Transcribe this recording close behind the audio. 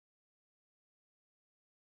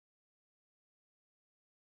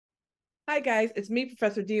Hi guys, it's me,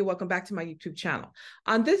 Professor D. Welcome back to my YouTube channel.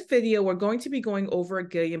 On this video, we're going to be going over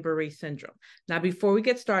Guillain-Barre Syndrome. Now, before we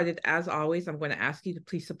get started, as always, I'm going to ask you to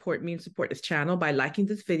please support me and support this channel by liking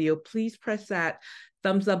this video. Please press that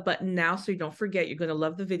thumbs up button now so you don't forget. You're going to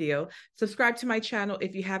love the video. Subscribe to my channel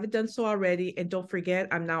if you haven't done so already. And don't forget,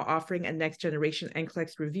 I'm now offering a next generation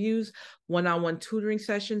NCLEX reviews, one-on-one tutoring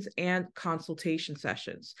sessions, and consultation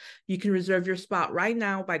sessions. You can reserve your spot right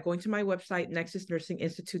now by going to my website,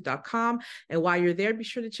 nexusnursinginstitute.com. And while you're there, be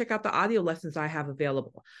sure to check out the audio lessons I have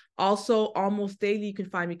available. Also, almost daily, you can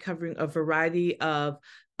find me covering a variety of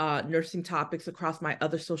nursing topics across my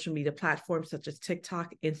other social media platforms, such as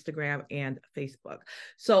TikTok, Instagram, and Facebook.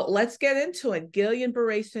 So let's get into it.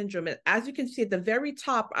 Guillain-Barre syndrome. And as you can see at the very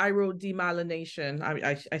top, I wrote demyelination.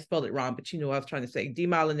 I spelled it wrong, but you know what I was trying to say,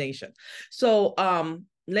 demyelination. So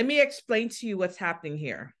let me explain to you what's happening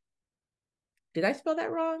here. Did I spell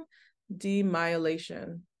that wrong?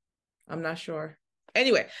 Demyelation. I'm not sure.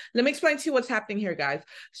 Anyway, let me explain to you what's happening here, guys.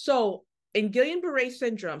 So in Guillain-Barre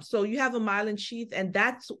syndrome, so you have a myelin sheath, and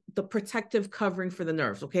that's the protective covering for the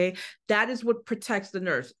nerves, okay? That is what protects the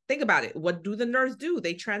nerves. Think about it. What do the nerves do?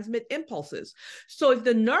 They transmit impulses. So if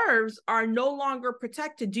the nerves are no longer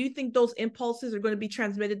protected, do you think those impulses are going to be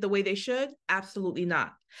transmitted the way they should? Absolutely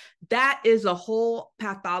not. That is a whole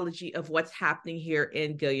pathology of what's happening here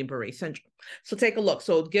in Guillain-Barre syndrome. So take a look.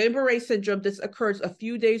 So Guillain-Barre syndrome, this occurs a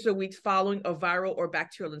few days or weeks following a viral or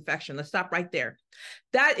bacterial infection. Let's stop right there.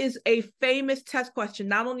 That is a famous test question,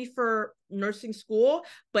 not only for nursing school,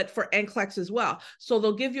 but for NCLEX as well. So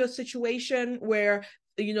they'll give you a situation where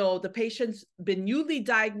the patient's been newly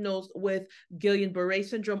diagnosed with Guillain-Barre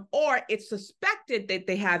syndrome, or it's suspected that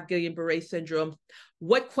they have Guillain-Barre syndrome.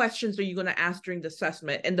 What questions are you going to ask during the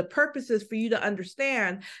assessment? And the purpose is for you to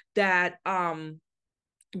understand that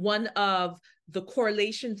one of the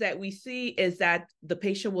correlations that we see is that the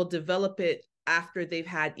patient will develop it after they've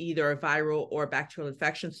had either a viral or bacterial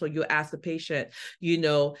infection. So you ask the patient,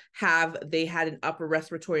 have they had an upper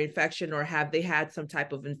respiratory infection, or have they had some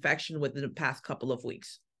type of infection within the past couple of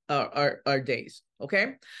weeks or days?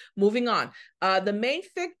 Okay, moving on. The main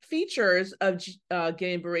features of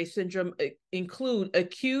Guillain-Barre syndrome include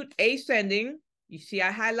acute ascending. You see,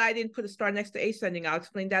 I highlighted and put a star next to ascending. I'll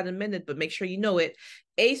explain that in a minute, but make sure you know it.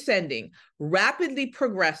 Ascending, rapidly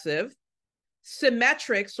progressive,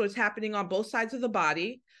 symmetric, so it's happening on both sides of the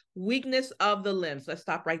body, weakness of the limbs. Let's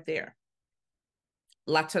stop right there.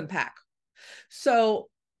 Let's unpack. So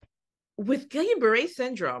with Guillain-Barre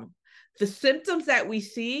syndrome, the symptoms that we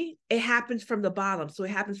see, it happens from the bottom. So it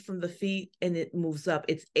happens from the feet and it moves up.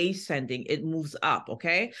 It's ascending. It moves up,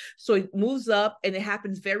 okay? So it moves up and it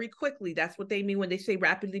happens very quickly. That's what they mean when they say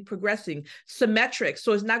rapidly progressing. Symmetric.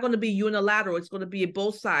 So it's not going to be unilateral. It's going to be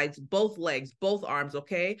both sides, both legs, both arms,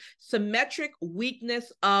 okay? Symmetric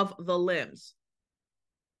weakness of the limbs.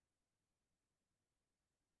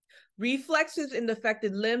 Reflexes in the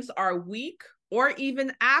affected limbs are weak or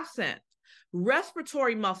even absent.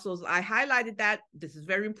 Respiratory muscles, I highlighted that. This is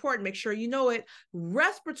very important. Make sure you know it.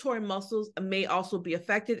 Respiratory muscles may also be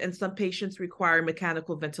affected, and some patients require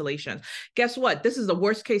mechanical ventilation. Guess what? This is the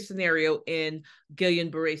worst case scenario in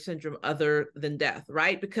Guillain-Barre syndrome other than death,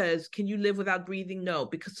 right? Because can you live without breathing? No.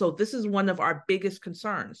 So this is one of our biggest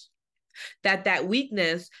concerns, that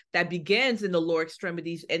weakness that begins in the lower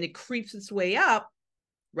extremities and it creeps its way up,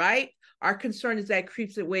 right? Our concern is that it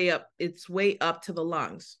creeps its way up to the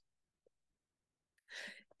lungs.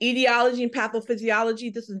 Etiology and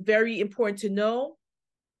pathophysiology, this is very important to know.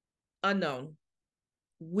 Unknown.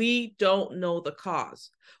 We don't know the cause.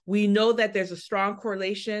 We know that there's a strong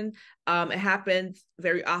correlation. It happens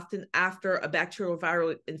very often after a bacterial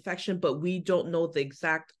viral infection, but we don't know the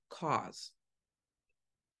exact cause.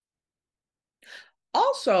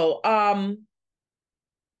 Also, I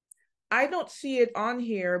don't see it on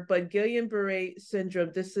here, but Guillain-Barre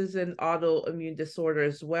syndrome, this is an autoimmune disorder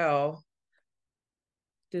as well.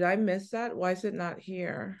 Did I miss that? Why is it not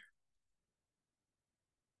here?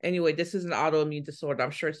 Anyway, this is an autoimmune disorder. I'm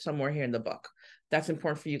sure it's somewhere here in the book. That's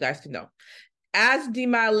important for you guys to know. As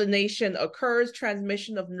demyelination occurs,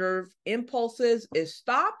 transmission of nerve impulses is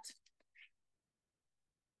stopped.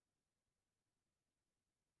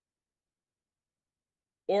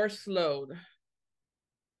 Or slowed.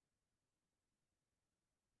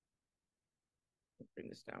 I'll bring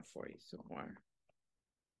this down for you some more.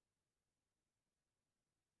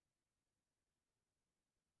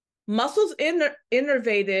 Muscles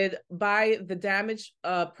innervated by the damaged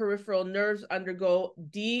peripheral nerves undergo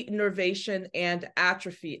denervation and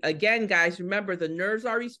atrophy. Again, guys, remember the nerves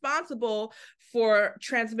are responsible for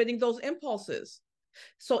transmitting those impulses.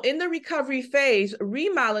 So in the recovery phase,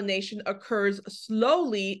 remyelination occurs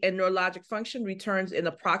slowly and neurologic function returns in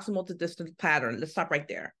a proximal to distal pattern. Let's stop right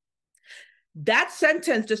there. That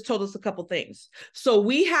sentence just told us a couple things. So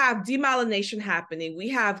we have demyelination happening. We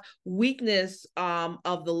have weakness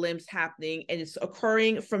of the limbs happening, and it's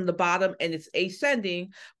occurring from the bottom and it's ascending.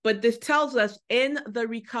 But this tells us in the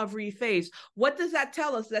recovery phase. What does that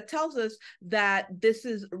tell us? That tells us that this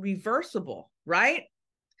is reversible, right?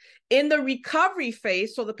 In the recovery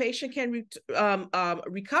phase, so the patient can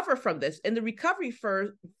recover from this. In the recovery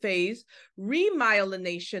phase,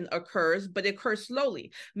 remyelination occurs, but it occurs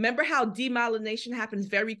slowly. Remember how demyelination happens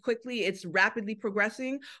very quickly? It's rapidly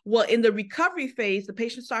progressing. Well, in the recovery phase, the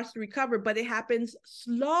patient starts to recover, but it happens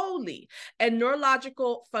slowly. And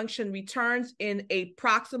neurological function returns in a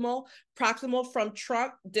proximal from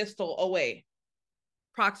trunk, distal away.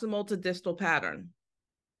 Proximal to distal pattern.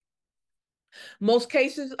 Most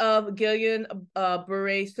cases of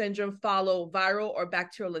Guillain-Barre syndrome follow viral or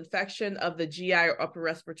bacterial infection of the GI or upper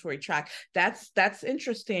respiratory tract. That's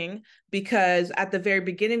interesting, because at the very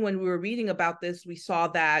beginning when we were reading about this, we saw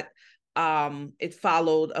that it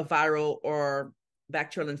followed a viral or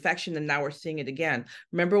bacterial infection, and now we're seeing it again.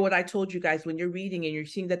 Remember what I told you guys, when you're reading and you're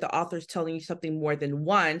seeing that the author is telling you something more than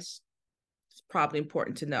once, it's probably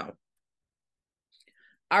important to know.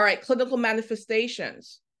 All right, clinical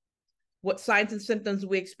manifestations. What signs and symptoms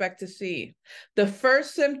we expect to see. The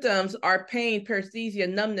first symptoms are pain, paresthesia,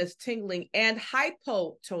 numbness, tingling, and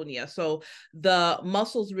hypotonia. So the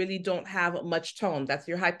muscles really don't have much tone. That's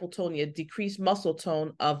your hypotonia, decreased muscle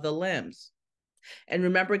tone of the limbs. And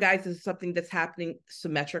remember, guys, this is something that's happening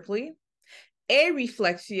symmetrically.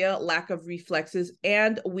 Areflexia, lack of reflexes,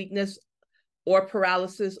 and weakness or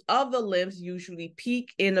paralysis of the limbs usually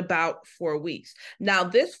peak in about 4 weeks. Now,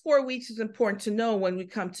 this 4 weeks is important to know when we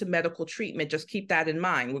come to medical treatment. Just keep that in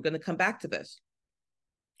mind. We're going to come back to this.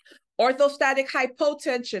 Orthostatic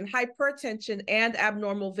hypertension, and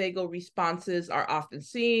abnormal vagal responses are often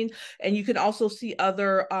seen. And you can also see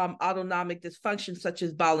other autonomic dysfunctions, such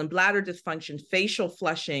as bowel and bladder dysfunction, facial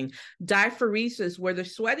flushing, diaphoresis, where they're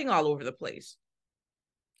sweating all over the place.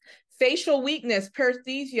 Facial weakness,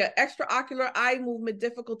 paresthesia, extraocular eye movement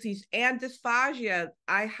difficulties, and dysphagia.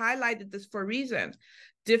 I highlighted this for a reason.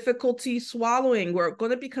 Difficulty swallowing. We're going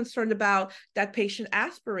to be concerned about that patient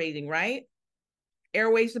aspirating, right?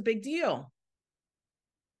 Airway's a big deal.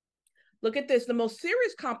 Look at this. The most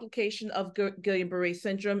serious complication of Guillain-Barre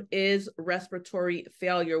syndrome is respiratory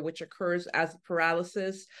failure, which occurs as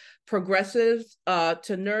paralysis progresses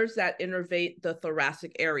to nerves that innervate the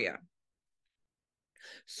thoracic area.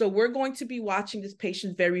 So we're going to be watching this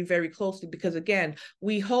patient very, very closely, because again,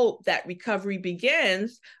 we hope that recovery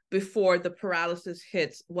begins before the paralysis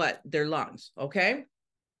hits their lungs, okay?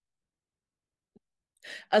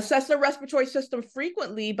 Assess the respiratory system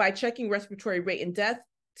frequently by checking respiratory rate and death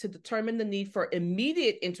to determine the need for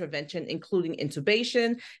immediate intervention, including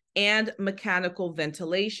intubation and mechanical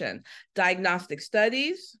ventilation. Diagnostic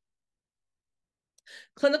studies.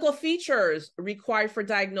 Clinical features required for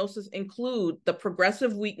diagnosis include the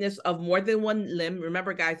progressive weakness of more than one limb.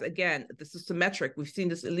 Remember, guys, again, this is symmetric. We've seen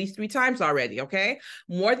this at least 3 times already, okay?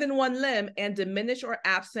 More than one limb and diminished or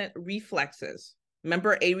absent reflexes.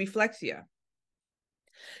 Remember, areflexia.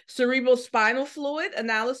 Cerebral spinal fluid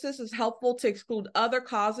analysis is helpful to exclude other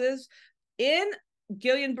causes. In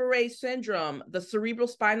Guillain-Barre syndrome, the cerebral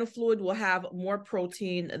spinal fluid will have more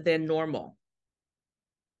protein than normal.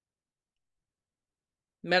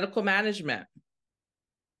 Medical management.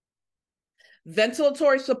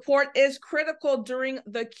 Ventilatory support is critical during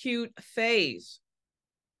the acute phase.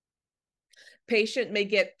 Patient may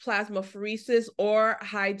get plasmapheresis or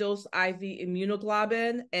high-dose IV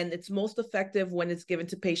immunoglobulin, and it's most effective when it's given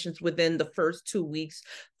to patients within the first 2 weeks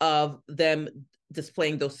of them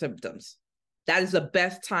displaying those symptoms. That is the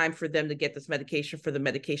best time for them to get this medication, for the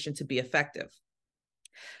medication to be effective.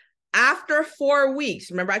 After 4 weeks,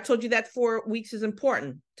 remember I told you that 4 weeks is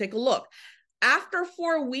important. Take a look. After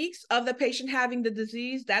 4 weeks of the patient having the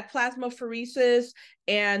disease, that plasmapheresis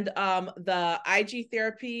and the IG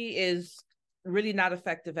therapy is really not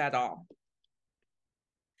effective at all.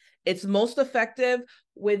 It's most effective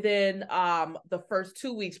within the first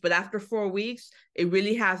 2 weeks, but after 4 weeks, it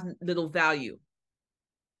really has little value.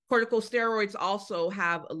 Corticosteroids also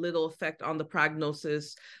have a little effect on the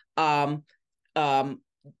prognosis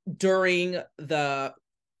during the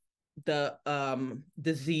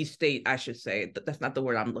disease state, I should say. That's not the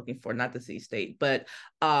word I'm looking for, not disease state, but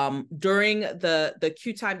during the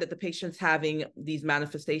acute time that the patient's having these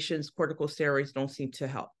manifestations, corticosteroids don't seem to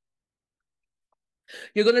help.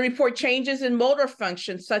 You're going to report changes in motor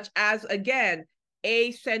function, such as, again,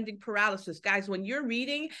 ascending paralysis. Guys, when you're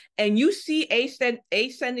reading and you see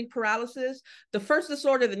ascending paralysis, the first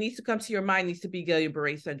disorder that needs to come to your mind needs to be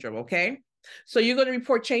Guillain-Barre syndrome, okay? So you're going to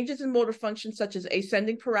report changes in motor function such as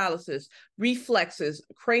ascending paralysis, reflexes,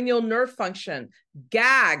 cranial nerve function,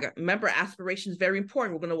 gag. Remember, aspiration is very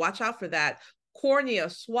important. We're going to watch out for that. Cornea,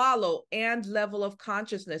 swallow, and level of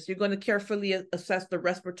consciousness. You're going to carefully assess the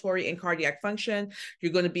respiratory and cardiac function.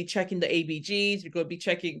 You're going to be checking the ABGs. You're going to be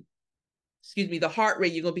checking the heart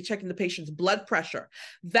rate. You're going to be checking the patient's blood pressure.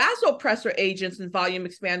 Vasopressor agents and volume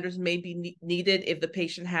expanders may be needed if the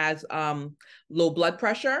patient has low blood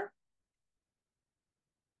pressure.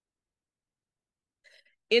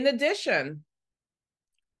 In addition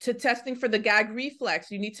to testing for the gag reflex,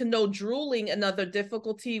 you need to know drooling, another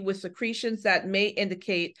difficulty with secretions that may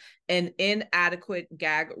indicate an inadequate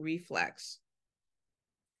gag reflex.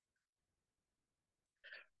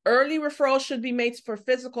 Early referrals should be made for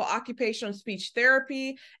physical, occupational, and speech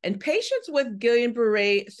therapy. And patients with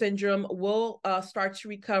Guillain-Barre syndrome will start to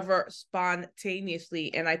recover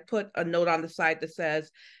spontaneously. And I put a note on the side that says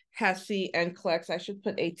HASI and CLEX. I should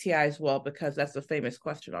put ATI as well because that's a famous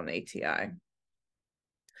question on ATI.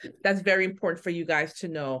 That's very important for you guys to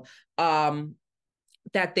know.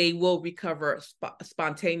 That they will recover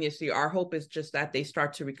spontaneously. Our hope is just that they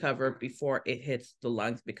start to recover before it hits the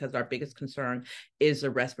lungs, because our biggest concern is the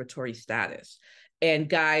respiratory status. And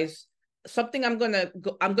guys, something I'm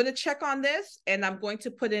gonna check on this, and I'm going to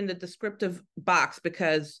put in the descriptive box,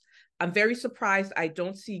 because I'm very surprised I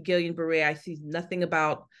don't see Guillain-Barre. I see nothing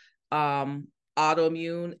about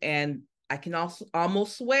autoimmune, and I can also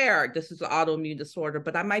almost swear this is an autoimmune disorder,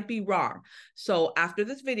 but I might be wrong. So after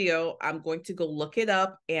this video, I'm going to go look it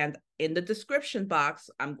up, and in the description box,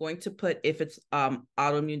 I'm going to put if it's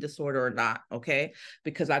autoimmune disorder or not, okay?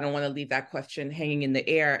 Because I don't want to leave that question hanging in the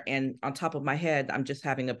air, and on top of my head, I'm just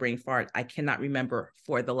having a brain fart. I cannot remember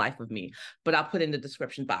for the life of me, but I'll put in the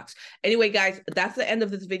description box. Anyway, guys, that's the end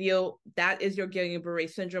of this video. That is your Guillain-Barre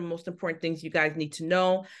syndrome. Most important things you guys need to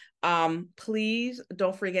know. Please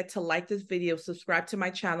don't forget to like this video, subscribe to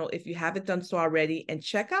my channel if you haven't done so already, and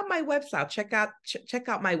check out my website. Check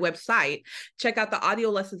out my website. Check out the audio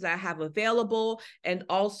lessons that I have available. And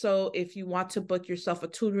also, if you want to book yourself a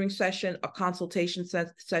tutoring session, a consultation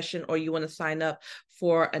session, or you want to sign up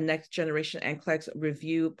for a next generation NCLEX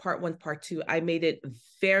review, part 1, part 2, I made it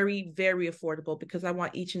very, very affordable because I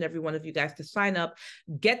want each and every one of you guys to sign up,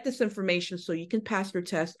 get this information so you can pass your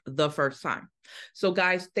test the first time. So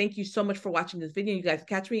guys, thank you so much for watching this video. You guys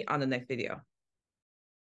catch me on the next video.